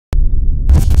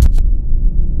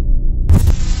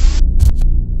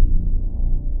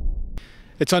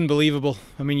It's unbelievable.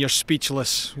 I mean, you're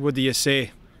speechless. What do you say?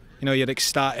 You know, you're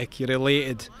ecstatic, you're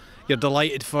elated, you're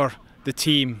delighted for the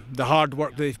team, the hard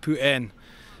work they've put in,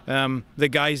 the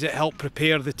guys that help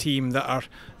prepare the team, that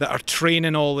are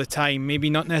training all the time,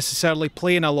 maybe not necessarily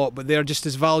playing a lot, but they're just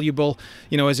as valuable,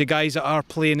 you know, as the guys that are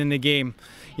playing in the game.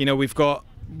 You know, we've got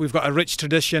a rich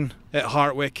tradition at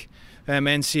Hartwick,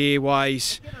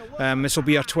 NCAA-wise. This will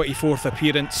be our 24th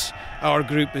appearance. Our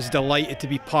group is delighted to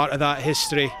be part of that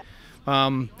history.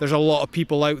 There's a lot of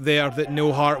people out there that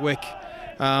know Hartwick,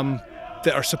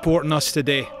 that are supporting us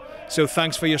today. So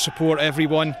thanks for your support,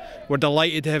 everyone. We're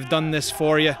delighted to have done this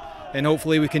for you, and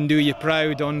hopefully we can do you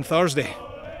proud on Thursday.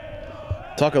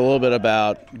 Talk a little bit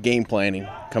about game planning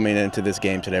coming into this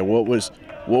game today. What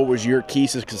was your key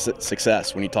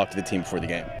success when you talked to the team before the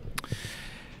game?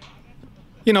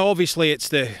 You know, obviously it's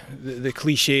the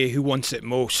cliche, who wants it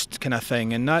most kind of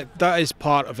thing, and that is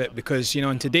part of it, because, you know,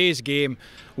 in today's game,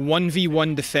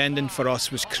 1v1 defending for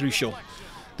us was crucial.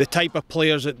 The type of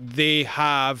players that they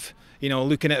have, you know,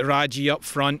 looking at Raji up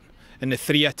front and the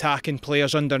 3 attacking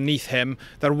players underneath him,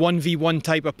 they're 1v1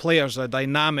 type of players. They're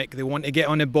dynamic, they want to get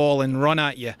on the ball and run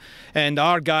at you. And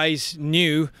our guys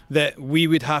knew that we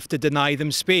would have to deny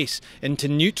them space and to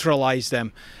neutralise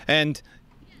them. And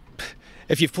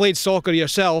if you've played soccer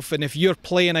yourself, and if you're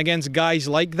playing against guys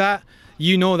like that,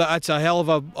 you know that that's a hell of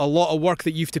a lot of work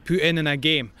that you have to put in a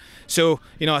game. So,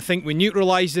 you know, I think we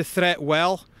neutralised the threat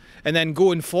well, and then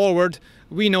going forward,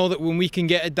 we know that when we can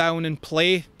get it down and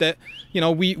play, that, you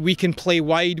know, we can play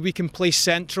wide, we can play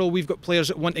central, we've got players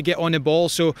that want to get on the ball.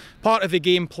 So part of the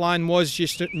game plan was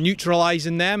just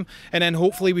neutralising them, and then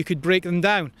hopefully we could break them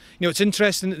down. You know, it's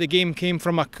interesting that the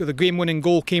game-winning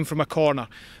goal came from a corner,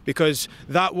 because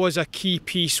that was a key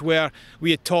piece where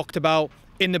we had talked about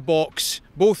in the box,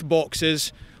 both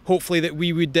boxes, hopefully that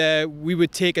we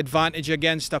would take advantage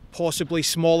against a possibly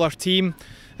smaller team.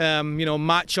 You know,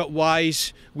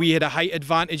 matchup-wise, we had a height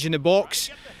advantage in the box.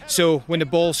 So when the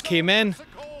balls came in,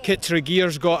 Kit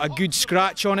Tregear's got a good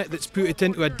scratch on it that's put it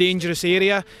into a dangerous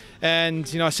area.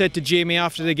 And, you know, I said to Jamie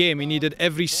after the game, he needed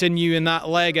every sinew in that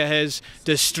leg of his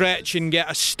to stretch and get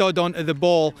a stud onto the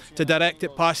ball to direct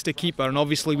it past the keeper. And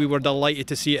obviously we were delighted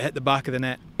to see it hit the back of the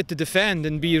net. To defend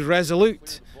and be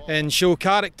resolute and show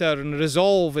character and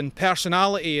resolve and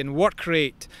personality and work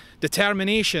rate,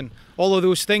 determination, all of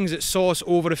those things that saw us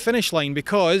over the finish line,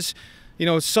 because, you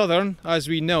know, Southern, as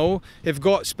we know, have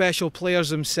got special players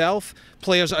themselves,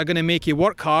 players that are going to make you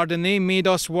work hard, and they made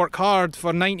us work hard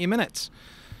for 90 minutes.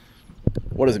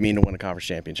 What does it mean to win a conference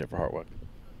championship for Hartwick?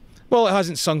 Well, it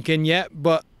hasn't sunk in yet,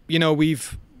 but, you know,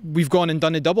 we've gone and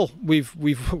done a double. We've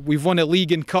won a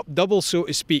league and cup double, so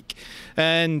to speak.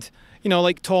 And, you know,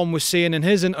 like Tom was saying in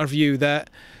his interview, that,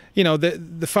 you know,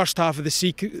 the first half of the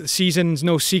season's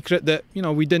no secret that, you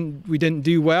know, we didn't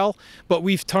do well, but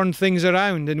we've turned things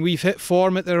around and we've hit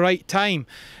form at the right time,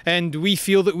 and we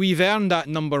feel that we've earned that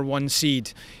 #1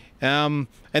 seed. And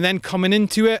then coming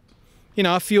into it, you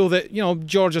know, I feel that, you know,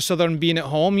 Georgia Southern being at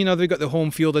home, you know, they've got the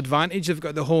home field advantage, they've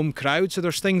got the home crowd, so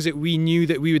there's things that we knew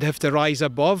that we would have to rise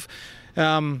above.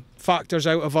 Factors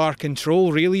out of our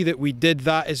control, really, that we did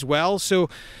that as well.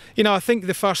 So, you know, I think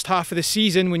the first half of the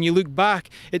season, when you look back,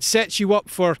 it sets you up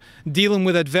for dealing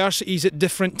with adversities at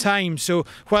different times. So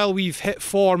while we've hit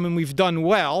form and we've done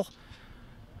well,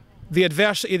 the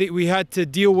adversity that we had to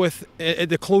deal with at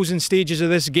the closing stages of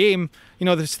this game, you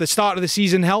know, the start of the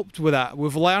season helped with that.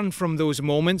 We've learned from those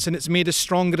moments, and it's made us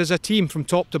stronger as a team from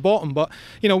top to bottom. But,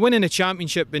 you know, winning a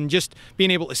championship and just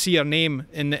being able to see our name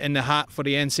in the hat for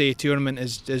the NCAA tournament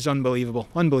is unbelievable.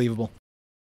 Unbelievable.